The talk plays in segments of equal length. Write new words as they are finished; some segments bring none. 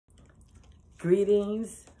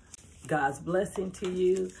Greetings. God's blessing to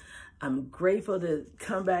you. I'm grateful to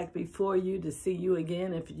come back before you, to see you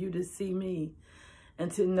again, and for you to see me,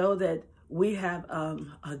 and to know that we have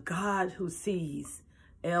a God who sees,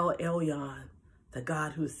 El Elyon, the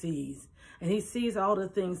God who sees. And he sees all the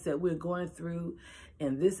things that we're going through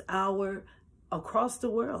in this hour across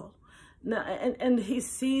the world. Now, and he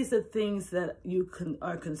sees the things that you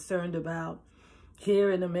are concerned about.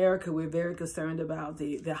 Here in America, we're very concerned about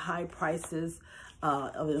the high prices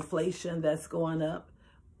of inflation that's going up,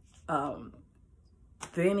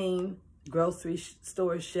 thinning grocery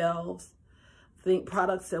store shelves.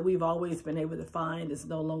 Products that we've always been able to find is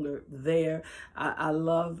no longer there. I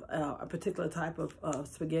love a particular type of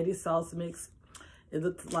spaghetti sauce mix. It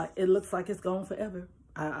looks like it's gone forever.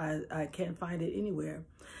 I can't find it anywhere.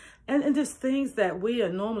 And just things that we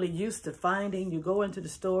are normally used to finding. You go into the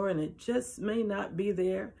store and it just may not be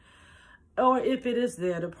there. Or if it is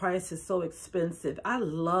there, the price is so expensive. I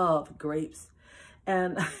love grapes.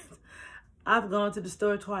 And I've gone to the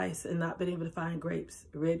store twice and not been able to find grapes,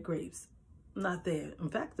 red grapes. Not there. In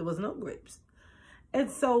fact, there was no grapes. And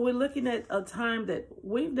so we're looking at a time that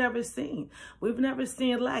we've never seen. We've never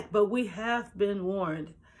seen lack, but we have been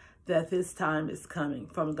warned that this time is coming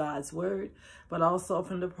from God's word, but also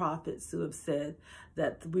from the prophets who have said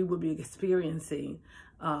that we will be experiencing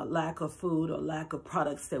lack of food or lack of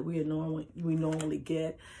products that we normally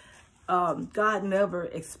get. God never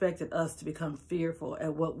expected us to become fearful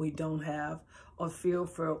at what we don't have, or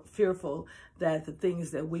fearful that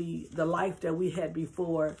the life that we had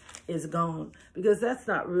before is gone, because that's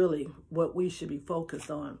not really what we should be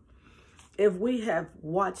focused on. If we have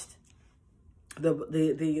watched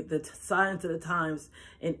the signs of the times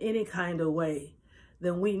in any kind of way,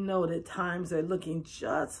 then we know that times are looking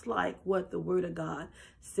just like what the word of God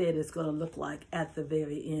said it's going to look like at the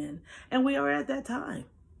very end. And we are at that time.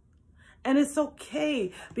 And it's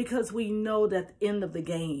okay, because we know that the end of the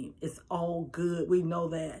game is all good. We know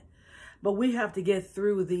that. But we have to get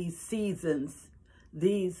through these seasons,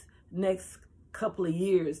 these next couple of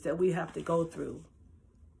years that we have to go through.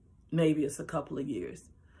 Maybe it's a couple of years.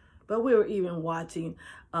 But we're even watching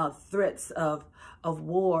threats of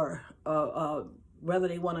war, whether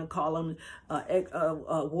they want to call them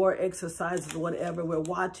war exercises or whatever. We're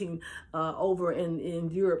watching over in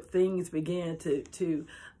Europe, things began to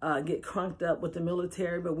get crunked up with the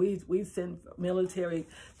military, but we send military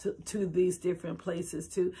to these different places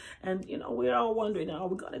too. And, you know, we're all wondering, are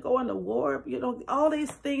we going to go into war? You know, all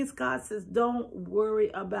these things, God says, don't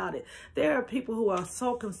worry about it. There are people who are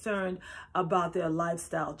so concerned about their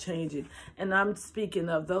lifestyle changing. And I'm speaking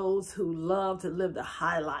of those who love to live the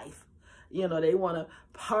high life. You know, they want to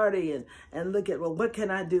party and look at, well, what can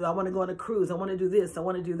I do? I want to go on a cruise. I want to do this. I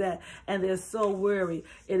want to do that. And they're so worried.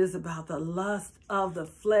 It is about the lust of the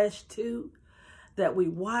flesh, too, that we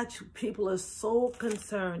watch. People are so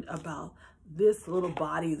concerned about this little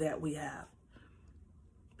body that we have.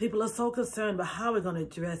 People are so concerned about how we're going to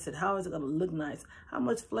dress it. How is it going to look nice? How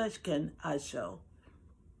much flesh can I show?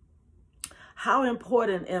 How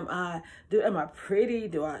important am I? Am I pretty?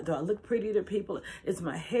 Do I look pretty to people? Is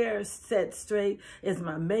my hair set straight? Is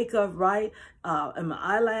my makeup right? Are my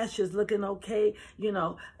eyelashes looking okay? You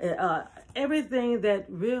know, everything that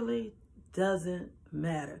really doesn't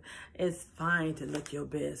matter. It's fine to look your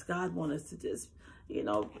best. God wants us to just, you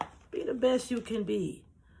know, be the best you can be,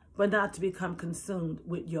 but not to become consumed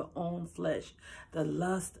with your own flesh, the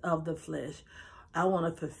lust of the flesh. I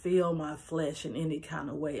want to fulfill my flesh in any kind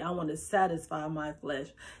of way. I want to satisfy my flesh.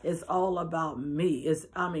 It's all about me.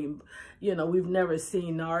 You know, we've never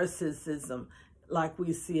seen narcissism like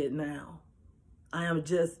we see it now. I am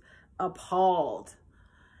just appalled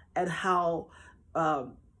at how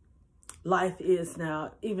life is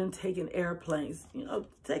now, even taking airplanes. You know,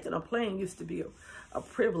 taking a plane used to be a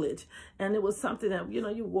privilege, and it was something that, you know,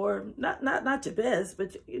 you wore not your best,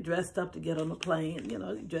 but you dressed up to get on the plane. You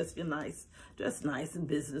know, you dress nice in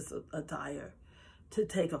business attire to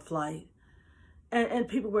take a flight, and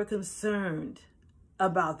people were concerned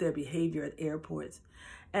about their behavior at airports,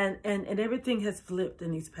 and everything has flipped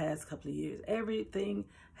in these past couple of years. Everything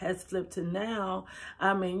has flipped to now.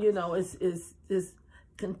 I mean, you know, it's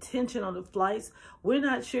contention on the flights. We're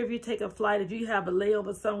not sure if you take a flight, if you have a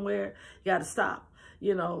layover somewhere, you got to stop.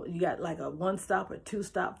 You know, you got like a 1-stop or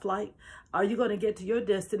 2-stop flight. Are you going to get to your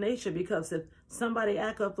destination? Because if somebody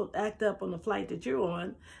act up on the flight that you're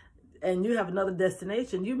on and you have another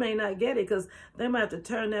destination, you may not get it, because they might have to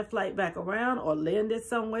turn that flight back around or land it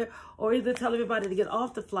somewhere, or either tell everybody to get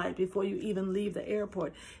off the flight before you even leave the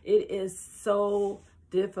airport. It is so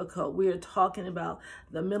difficult. We are talking about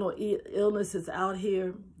the mental illnesses out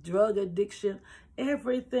here, drug addiction,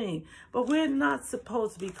 everything. But we're not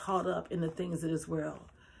supposed to be caught up in the things of this world.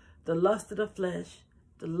 The lust of the flesh,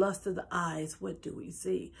 the lust of the eyes. What do we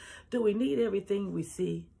see? Do we need everything we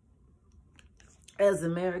see? As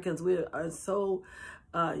Americans, we are so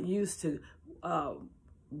used to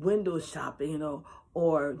window shopping, you know,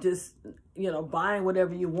 or just, you know, buying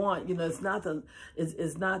whatever you want. You know, it's not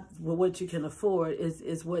what you can afford.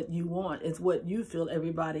 It's what you want. It's what you feel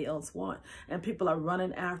everybody else want. And people are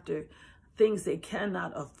running after things they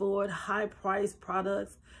cannot afford, high-priced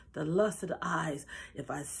products, the lust of the eyes. If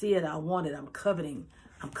I see it, I want it. I'm coveting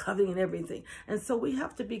everything. And so we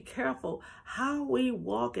have to be careful how we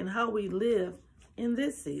walk and how we live in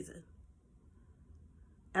this season.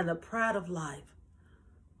 And the pride of life.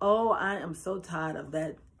 Oh, I am so tired of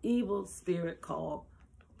that evil spirit called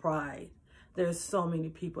pride. There's so many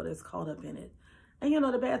people that's caught up in it. And you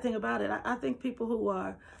know, the bad thing about it, I think people who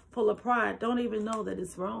are full of pride don't even know that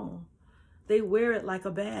it's wrong. They wear it like a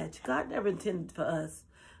badge. God never intended for us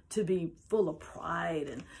to be full of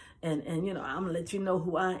pride and you know, I'm gonna let you know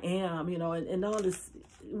who I am, you know, and all this,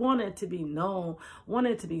 wanting to be known,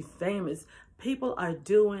 wanting to be famous. People are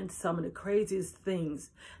doing some of the craziest things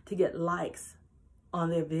to get likes on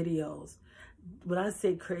their videos. When I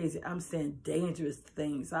say crazy, I'm saying dangerous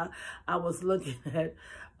things. I was looking at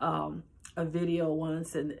a video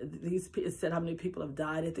once, and it said how many people have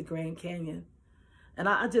died at the Grand Canyon. And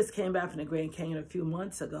I just came back from the Grand Canyon a few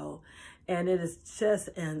months ago, and it is just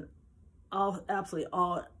an absolutely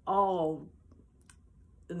all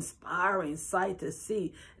inspiring sight to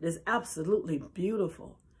see. It is absolutely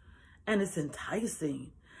beautiful, and it's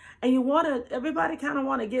enticing. And you want to, everybody kind of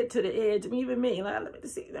want to get to the edge. I mean, even me, like,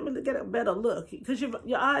 let me get a better look, because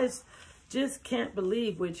your eyes just can't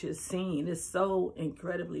believe what you're seeing. It's so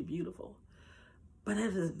incredibly beautiful. But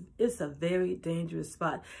it's a very dangerous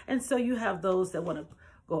spot. And so you have those that want to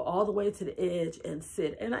go all the way to the edge and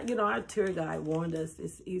sit. And, you know, our tour guide warned us.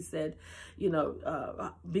 He said, you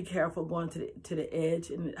know, be careful going to the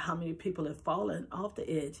edge, and how many people have fallen off the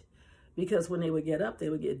edge, because when they would get up, they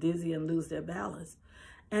would get dizzy and lose their balance.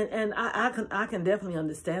 And I can definitely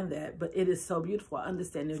understand that, but it is so beautiful. I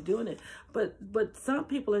understand they're doing it, but some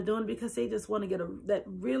people are doing it because they just want to get that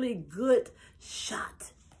really good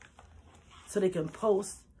shot, so they can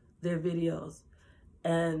post their videos,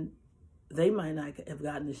 and they might not have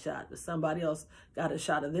gotten the shot, but somebody else got a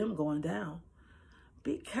shot of them going down.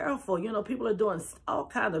 Be careful. You know, people are doing all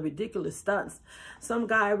kinds of ridiculous stunts. Some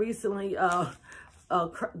guy recently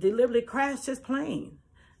deliberately crashed his plane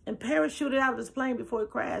and parachuted out of his plane before it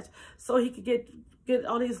crashed so he could get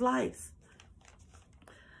all these likes.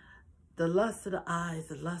 The lust of the eyes,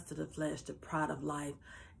 the lust of the flesh, the pride of life,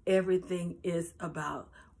 everything is about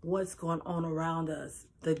what's going on around us,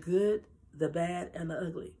 the good, the bad, and the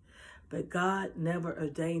ugly. But God never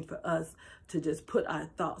ordained for us to just put our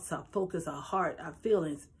thoughts, our focus, our heart, our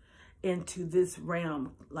feelings into this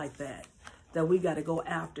realm like that we got to go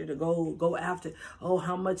after, oh,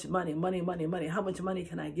 how much money, how much money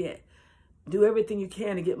can I get? Do everything you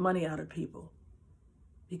can to get money out of people,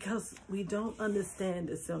 because we don't understand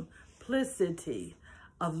the simplicity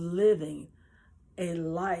of living a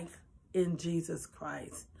life in Jesus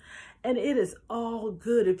Christ. And it is all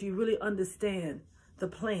good if you really understand the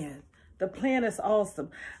plan. The plan is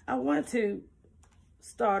awesome. I want to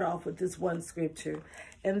start off with this one scripture,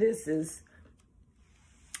 and this is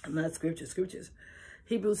not scriptures.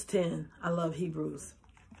 Hebrews 10. I love Hebrews.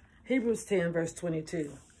 Hebrews 10, verse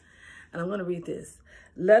 22. And I'm going to read this.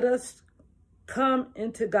 Let us come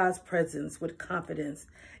into God's presence with confidence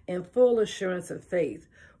and full assurance of faith,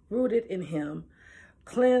 rooted in him,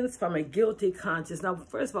 cleansed from a guilty conscience. Now,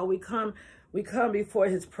 first of all, we come before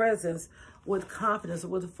his presence with confidence,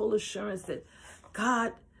 with a full assurance that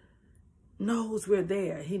God knows we're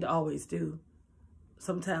there. He'd always do.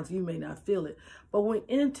 Sometimes you may not feel it. But when we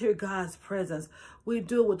enter God's presence, we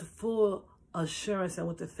do it with the full assurance and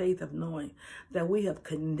with the faith of knowing that we have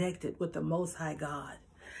connected with the Most High God.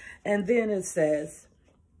 And then it says,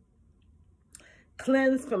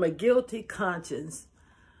 cleansed from a guilty conscience.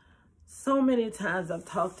 So many times I've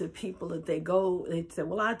talked to people that they say,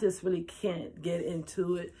 well, I just really can't get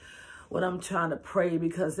into it when I'm trying to pray,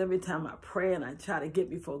 because every time I pray and I try to get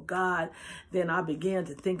before God, then I begin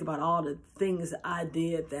to think about all the things I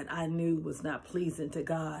did that I knew was not pleasing to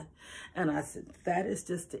God. And I said, that is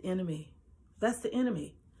just the enemy. That's the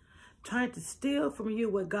enemy trying to steal from you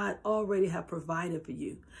what God already have provided for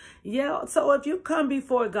you. Yeah, so if you come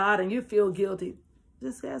before God and you feel guilty,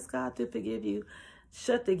 just ask God to forgive you.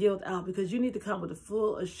 Shut the guilt out, because you need to come with a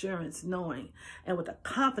full assurance knowing, and with the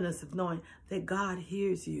confidence of knowing that God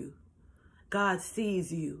hears you. God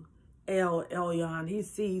sees you, El Elyon. He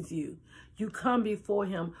sees you. You come before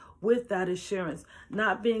him with that assurance,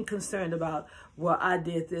 not being concerned about, well, I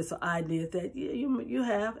did this or I did that. You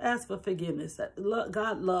have asked for forgiveness.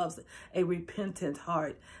 God loves a repentant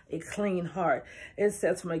heart, a clean heart. It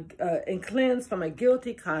says, and cleansed from a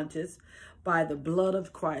guilty conscience by the blood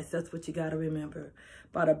of Christ. That's what you got to remember.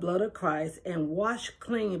 By the blood of Christ, and washed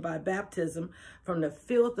clean by baptism from the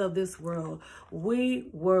filth of this world. We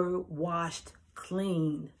were washed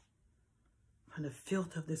clean from the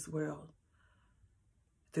filth of this world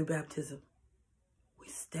through baptism. We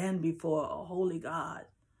stand before a holy God,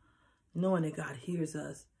 knowing that God hears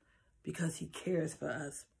us because he cares for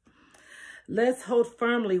us. Let's hold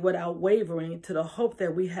firmly without wavering to the hope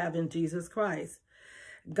that we have in Jesus Christ.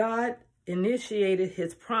 God initiated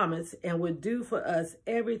his promise and would do for us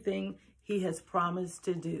everything he has promised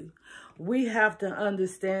to do. We have to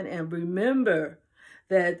understand and remember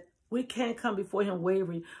that we can't come before him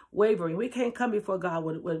wavering. We can't come before God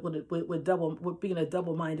with being a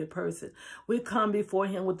double-minded person. We come before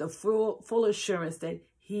him with the full assurance that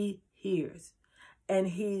he hears and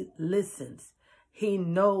he listens. He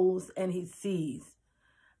knows and he sees.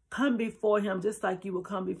 Come before him just like you would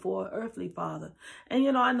come before an earthly father. And,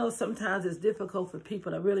 you know, I know sometimes it's difficult for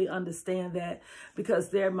people to really understand that, because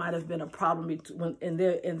there might have been a problem in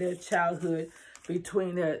their childhood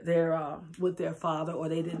between with their father, or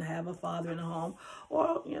they didn't have a father in the home,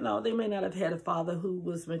 or, you know, they may not have had a father who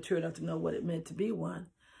was mature enough to know what it meant to be one.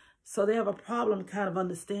 So they have a problem kind of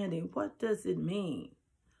understanding, what does it mean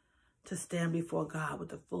to stand before God with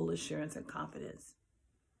the full assurance and confidence?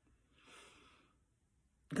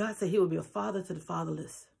 God said he will be a father to the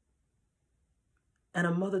fatherless and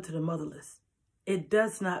a mother to the motherless. It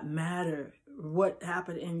does not matter what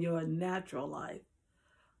happened in your natural life,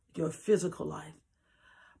 your physical life.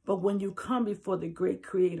 But when you come before the great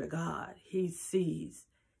creator God, he sees,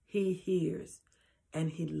 he hears,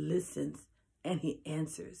 and he listens, and he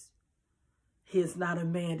answers. He is not a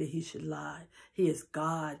man that he should lie. He is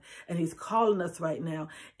God. And he's calling us right now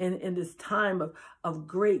in this time of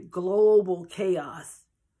great global chaos.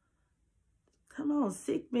 Come on,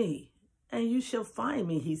 seek me, and you shall find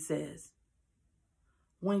me, he says.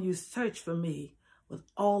 When you search for me with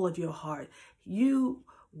all of your heart, you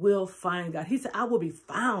will find God. He said, I will be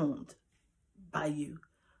found by you.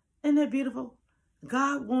 Isn't that beautiful?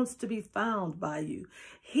 God wants to be found by you.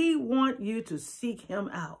 He wants you to seek him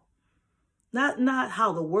out. Not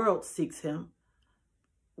how the world seeks him.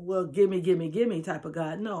 Well, give me type of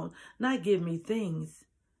God. No, not give me things.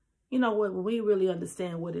 You know, when we really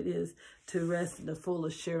understand what it is to rest in the full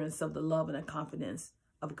assurance of the love and the confidence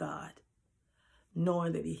of God,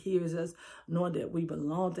 knowing that he hears us, knowing that we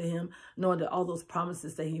belong to him, knowing that all those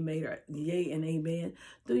promises that he made are yea and amen.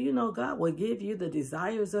 Do you know God will give you the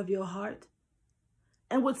desires of your heart?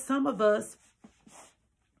 And with some of us,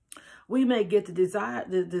 we may get the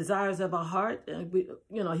desires of our heart, and we,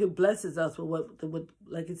 you know, he blesses us with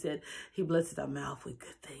like he said, he blesses our mouth with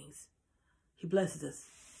good things. He blesses us.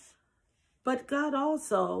 But God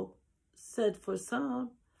also said for some,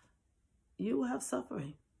 you will have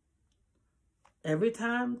suffering. Every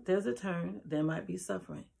time there's a turn, there might be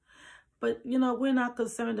suffering. But, you know, we're not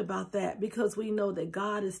concerned about that, because we know that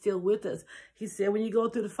God is still with us. He said, when you go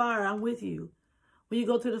through the fire, I'm with you. When you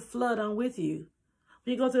go through the flood, I'm with you.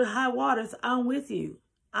 When you go through the high waters, I'm with you.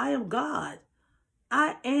 I am God.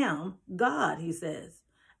 I am God, he says.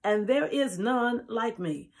 And there is none like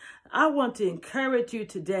me. I want to encourage you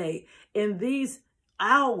today in these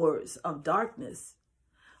hours of darkness,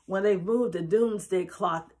 when they've moved the doomsday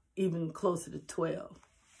clock even closer to 12.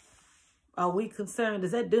 Are we concerned?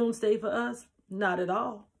 Is that doomsday for us? Not at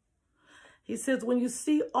all. He says, when you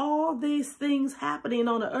see all these things happening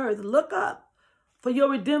on the earth, look up, for your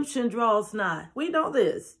redemption draws nigh. We know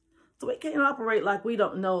this. So we can't operate like we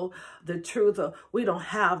don't know the truth, or we don't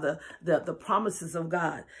have the promises of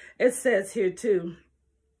God. It says here too,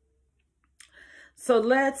 so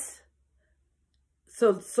let's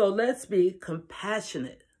be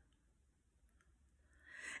compassionate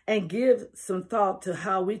and give some thought to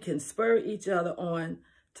how we can spur each other on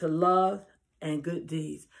to love and good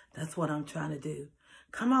deeds. That's what I'm trying to do.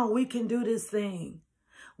 Come on, we can do this thing.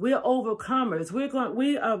 We're overcomers.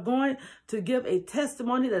 We are going to give a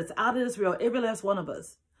testimony that's out of this world, every last one of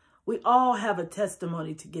us. We all have a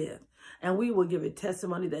testimony to give, and we will give a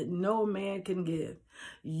testimony that no man can give.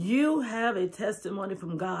 You have a testimony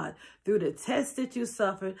from God through the test that you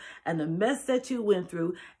suffered and the mess that you went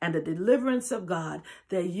through and the deliverance of God,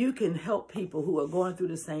 that you can help people who are going through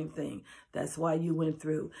the same thing. That's why you went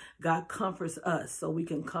through. God comforts us so we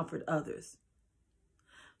can comfort others.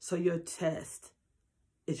 So your test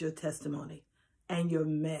is your testimony, and your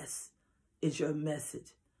mess is your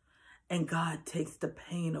message. And God takes the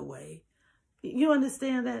pain away. You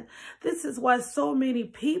understand that? This is why so many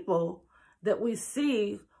people that we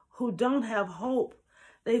see who don't have hope,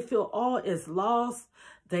 they feel all is lost.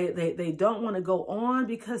 They don't want to go on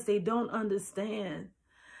because they don't understand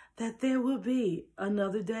that there will be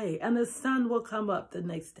another day and the sun will come up the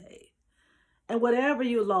next day. And whatever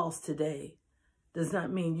you lost today does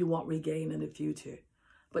not mean you won't regain in the future.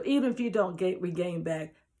 But even if you don't regain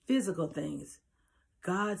back physical things,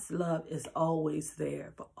 God's love is always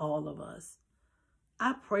there for all of us.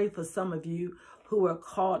 I pray for some of you who are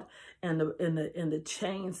caught in the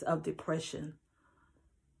chains of depression.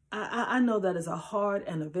 I know that is a hard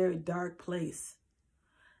and a very dark place.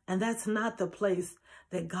 And that's not the place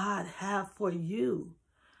that God has for you.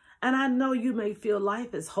 And I know you may feel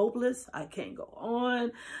life is hopeless. I can't go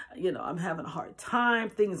on. You know, I'm having a hard time.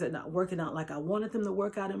 Things are not working out like I wanted them to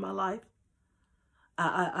work out in my life.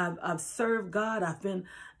 I've served God. I've been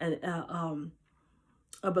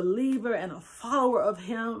a believer and a follower of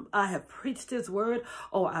him. I have preached his word,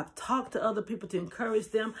 or I've talked to other people to encourage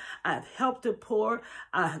them. I've helped the poor.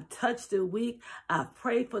 I have touched the weak. I've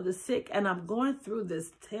prayed for the sick. And I'm going through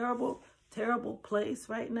this terrible, terrible place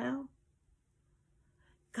right now.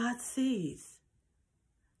 God sees,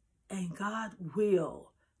 and God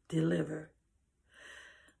will deliver.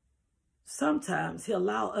 Sometimes he'll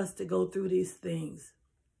allow us to go through these things,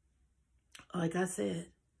 like I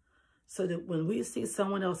said, so that when we see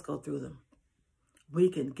someone else go through them, we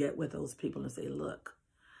can get with those people and say, look,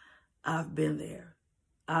 I've been there.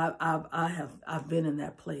 I've been in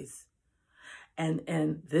that place.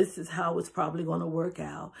 And this is how it's probably going to work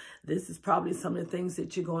out. This is probably some of the things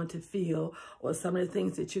that you're going to feel, or some of the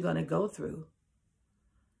things that you're going to go through.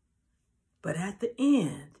 But at the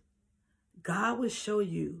end, God will show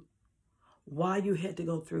you why you had to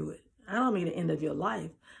go through it. I don't mean the end of your life.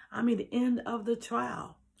 I mean the end of the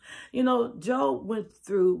trial. You know, Job went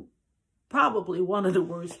through probably one of the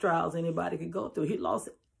worst trials anybody could go through. He lost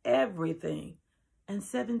everything and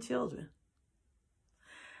 7 children.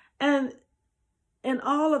 And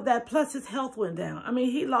all of that, plus his health went down. I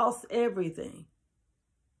mean, he lost everything.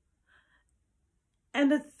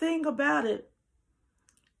 And the thing about it,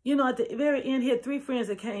 you know, at the very end, he had 3 friends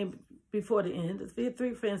that came before the end. He had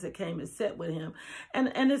 3 friends that came and sat with him.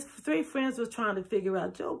 And his 3 friends was trying to figure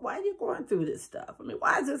out, Job, why are you going through this stuff? I mean,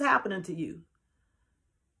 why is this happening to you?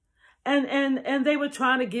 And they were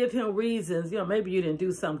trying to give him reasons, you know, maybe you didn't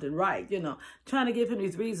do something right, you know, trying to give him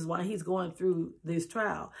these reasons why he's going through this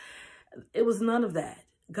trial. It was none of that.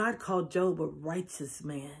 God called Job a righteous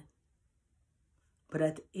man. But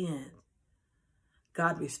at the end,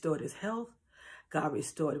 God restored his health. God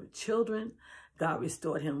restored his children. God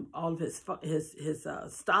restored him all of his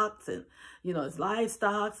stocks and, you know, his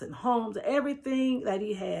livestock and homes, everything that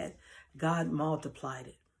he had, God multiplied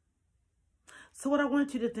it. So what I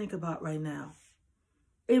want you to think about right now,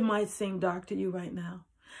 it might seem dark to you right now.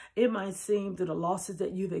 It might seem that the losses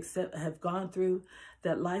that you've have gone through,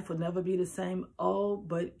 that life will never be the same. Oh,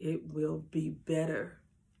 but it will be better.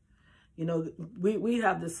 You know, we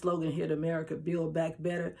have this slogan here in America, build back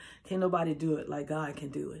better. Can't nobody do it like God can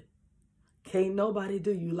do it. Can't nobody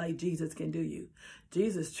do you like Jesus can do you.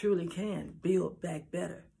 Jesus truly can build back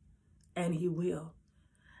better. And he will.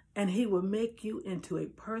 And he will make you into a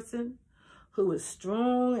person who is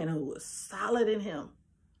strong and who is solid in him.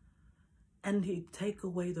 And he take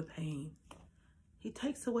away the pain. He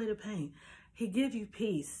takes away the pain. He gives you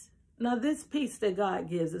peace. Now, this peace that God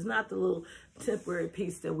gives is not the little temporary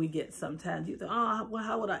peace that we get sometimes. You think, oh, well,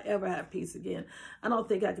 how would I ever have peace again? I don't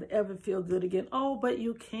think I could ever feel good again. Oh, but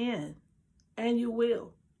you can. And you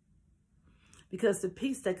will. Because the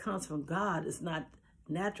peace that comes from God is not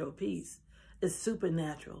natural peace. It's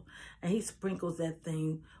supernatural. And he sprinkles that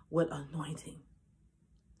thing with anointing.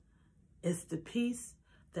 It's the peace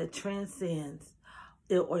that transcends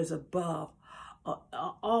or is above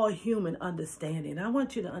all human understanding. I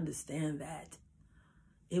want you to understand that.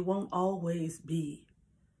 It won't always be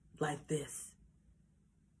like this.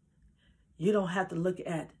 You don't have to look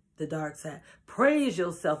at the dark side. Praise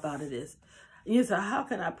yourself out of this. You say, how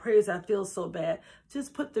can I praise? I feel so bad.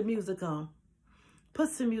 Just put the music on. Put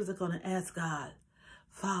some music on and ask God,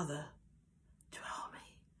 Father, draw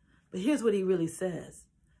me. But here's what he really says.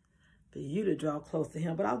 For you to draw close to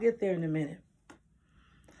him. But I'll get there in a minute.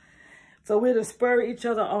 So we're to spur each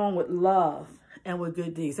other on with love and with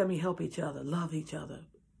good deeds. Let me help each other. Love each other.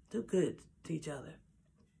 Do good to each other.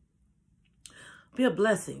 Be a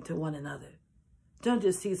blessing to one another. Don't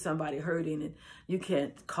just see somebody hurting and you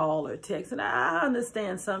can't call or text. And I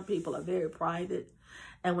understand some people are very private.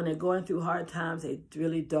 And when they're going through hard times, they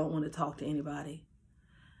really don't want to talk to anybody.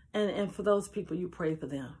 And for those people, you pray for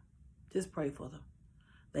them. Just pray for them.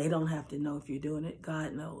 They don't have to know if you're doing it.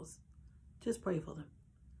 God knows. Just pray for them.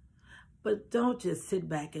 But don't just sit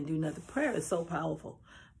back and do nothing. Prayer is so powerful.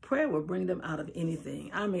 Prayer will bring them out of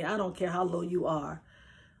anything. I mean, I don't care how low you are.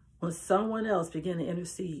 When someone else begins to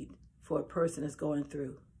intercede for a person that's going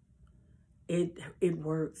through, it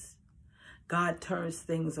works. God turns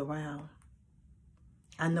things around.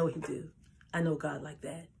 I know he do. I know God like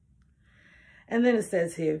that. And then it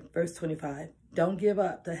says here, verse 25, don't give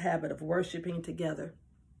up the habit of worshiping together,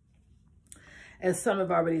 as some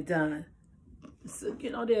have already done. So, you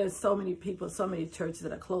know, there's so many people, so many churches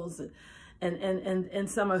that are closed, and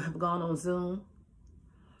some have gone on Zoom.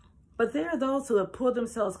 But there are those who have pulled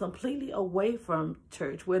themselves completely away from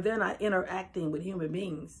church, where they're not interacting with human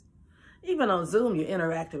beings. Even on Zoom, you're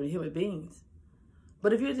interacting with human beings.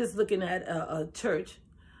 But if you're just looking at a church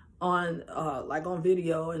on like on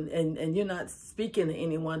video and you're not speaking to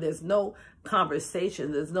anyone, there's no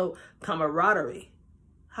conversation, there's no camaraderie,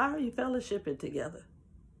 how are you fellowshipping together?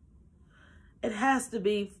 It has to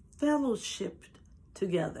be fellowshipped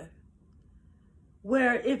together,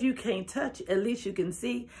 where if you can't touch, at least you can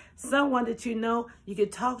see someone that you know you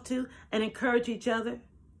can talk to and encourage each other.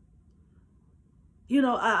 You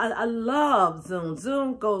know, I love Zoom.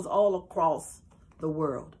 Zoom goes all across the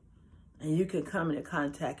world, and you can come into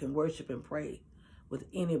contact and worship and pray with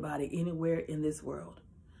anybody, anywhere in this world.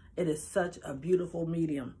 It is such a beautiful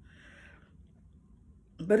medium.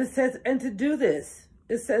 But it says, and to do this,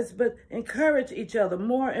 it says, but encourage each other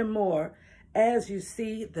more and more as you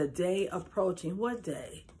see the day approaching. What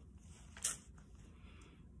day?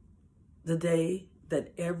 The day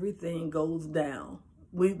that everything goes down.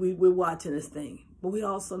 We're watching this thing. But we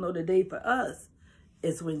also know the day for us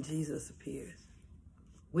is when Jesus appears.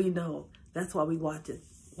 We know. That's why we watch it.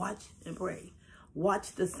 Watch and pray.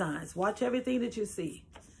 Watch the signs. Watch everything that you see.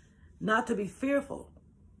 Not to be fearful.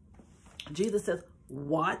 Jesus says,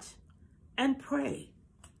 watch and pray.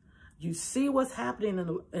 You see what's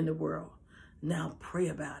happening in the world. Now pray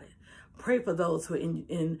about it. Pray for those who are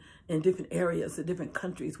in different areas, in different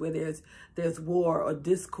countries where there's war or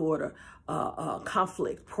discord or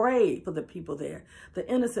conflict. Pray for the people there, the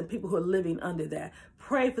innocent people who are living under that.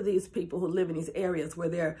 Pray for these people who live in these areas where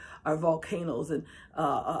there are volcanoes and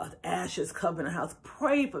ashes covering the house.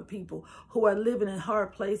 Pray for people who are living in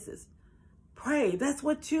hard places. Pray. That's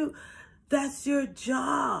your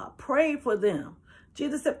job. Pray for them.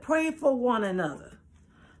 Jesus said, pray for one another,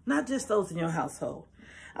 not just those in your household.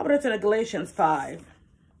 I want to turn to Galatians 5.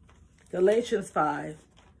 Galatians 5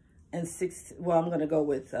 and 6. Well, I'm going to go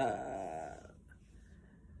with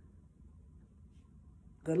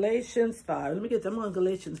Galatians 5. I'm on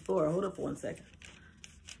Galatians 4. Hold up for 1 second.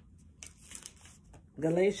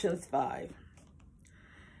 Galatians 5.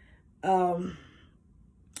 I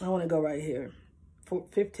want to go right here.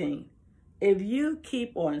 15. If you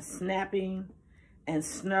keep on snapping and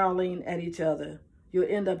snarling at each other, you'll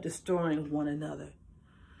end up destroying one another.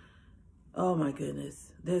 Oh my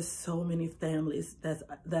goodness. There's so many families that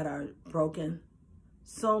are broken.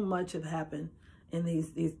 So much have happened in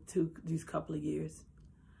these couple of years.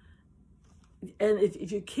 And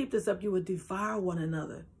if you keep this up, you will devour one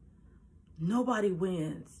another. Nobody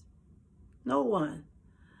wins. No one.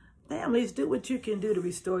 Families, do what you can do to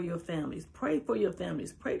restore your families. Pray for your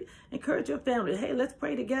families. Pray, encourage your family. Hey, let's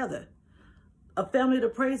pray together. A family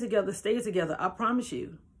that prays together stays together. I promise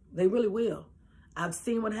you, they really will. I've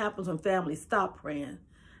seen what happens when families stop praying,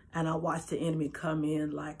 and I watch the enemy come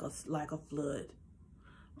in like a flood.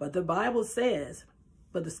 But the Bible says,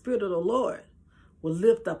 but the Spirit of the Lord will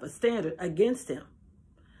lift up a standard against him.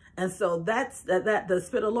 And so that's that the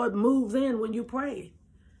Spirit of the Lord moves in when you pray.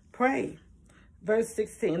 Pray. Verse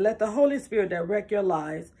 16, let the Holy Spirit direct your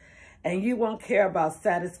lives, and you won't care about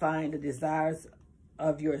satisfying the desires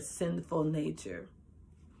of your sinful nature.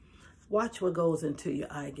 Watch what goes into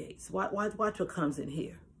your eye gates. Watch what comes in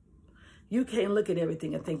here. You can't look at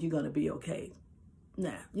everything and think you're going to be okay.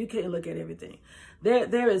 Nah, you can't look at everything.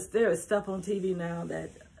 There is stuff on TV now that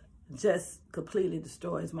just completely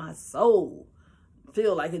destroys my soul.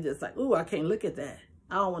 Feel like it's just like, ooh, I can't look at that.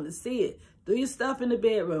 I don't want to see it. Do your stuff in the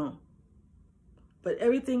bedroom. But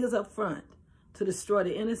everything is up front to destroy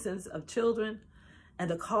the innocence of children and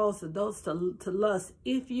to cause adults to lust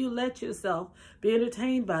if you let yourself be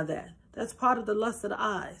entertained by that. That's part of the lust of the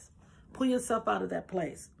eyes. Pull yourself out of that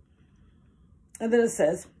place. And then it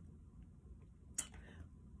says,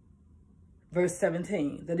 verse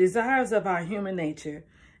 17, the desires of our human nature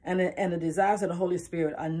and the desires of the Holy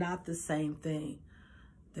Spirit are not the same thing.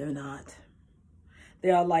 They're not.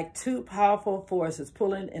 They are like two powerful forces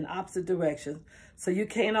pulling in opposite directions, so you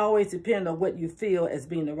can't always depend on what you feel as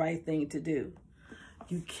being the right thing to do.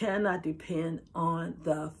 You cannot depend on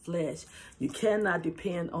the flesh. You cannot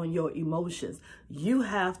depend on your emotions. You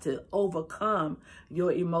have to overcome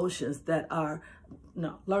your emotions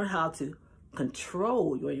learn how to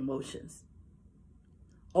control your emotions.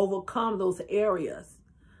 Overcome those areas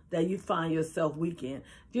that you find yourself weak in.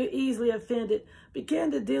 If you're easily offended,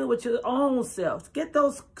 begin to deal with your own self. Get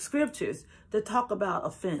those scriptures that talk about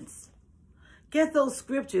offense. Get those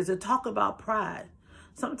scriptures that talk about pride.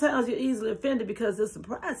 Sometimes you're easily offended because there's some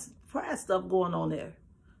pride stuff going on there.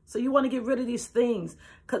 So you want to get rid of these things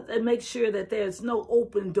and make sure that there's no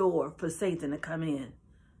open door for Satan to come in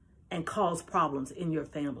and cause problems in your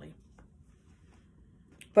family.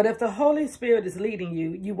 But if the Holy Spirit is leading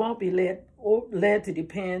you, you won't be led to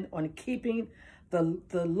depend on keeping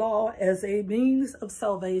the law as a means of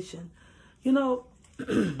salvation. You know,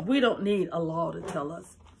 we don't need a law to tell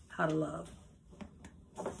us how to love.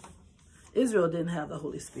 Israel didn't have the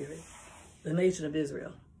Holy Spirit. The nation of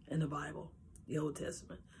Israel in the Bible, the Old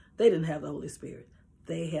Testament, they didn't have the Holy Spirit.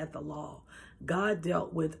 They had the law. God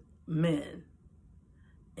dealt with men.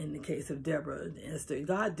 In the case of Deborah and Esther,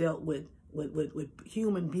 God dealt with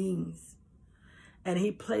human beings. And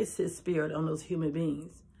he placed his spirit on those human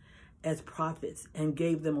beings as prophets and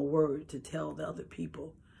gave them a word to tell the other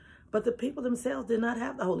people. But the people themselves did not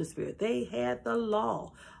have the Holy Spirit. They had the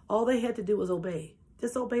law. All they had to do was obey.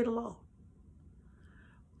 Just obey the law.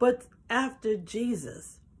 But after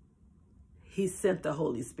Jesus, he sent the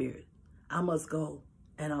Holy Spirit. I must go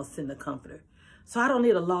and I'll send the Comforter. So I don't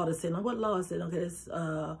need a law to say, no, what law is it? Okay, it's,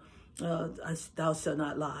 thou shalt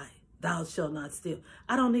not lie. Thou shalt not steal.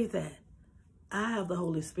 I don't need that. I have the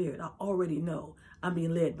Holy Spirit. I already know I'm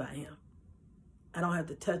being led by him. I don't have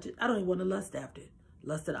to touch it. I don't even want to lust after it.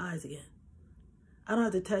 Lust of the eyes again. I don't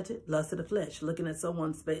have to touch it. Lust of the flesh. Looking at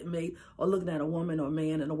someone's mate or looking at a woman or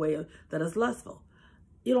man in a way that is lustful.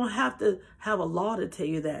 You don't have to have a law to tell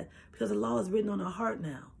you that, because the law is written on our heart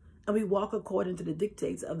now. And we walk according to the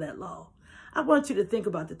dictates of that law. I want you to think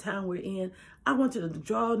about the time we're in. I want you to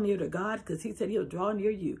draw near to God, because he said he'll draw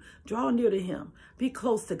near you. Draw near to him. Be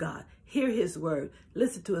close to God. Hear his word.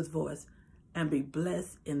 Listen to his voice. And be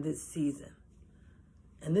blessed in this season.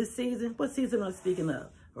 In this season, what season am I speaking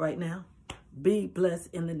of right now? Be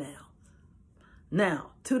blessed in the now.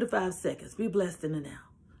 Now, 2 to 5 seconds. Be blessed in the now.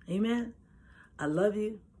 Amen. I love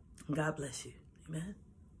you. God bless you. Amen.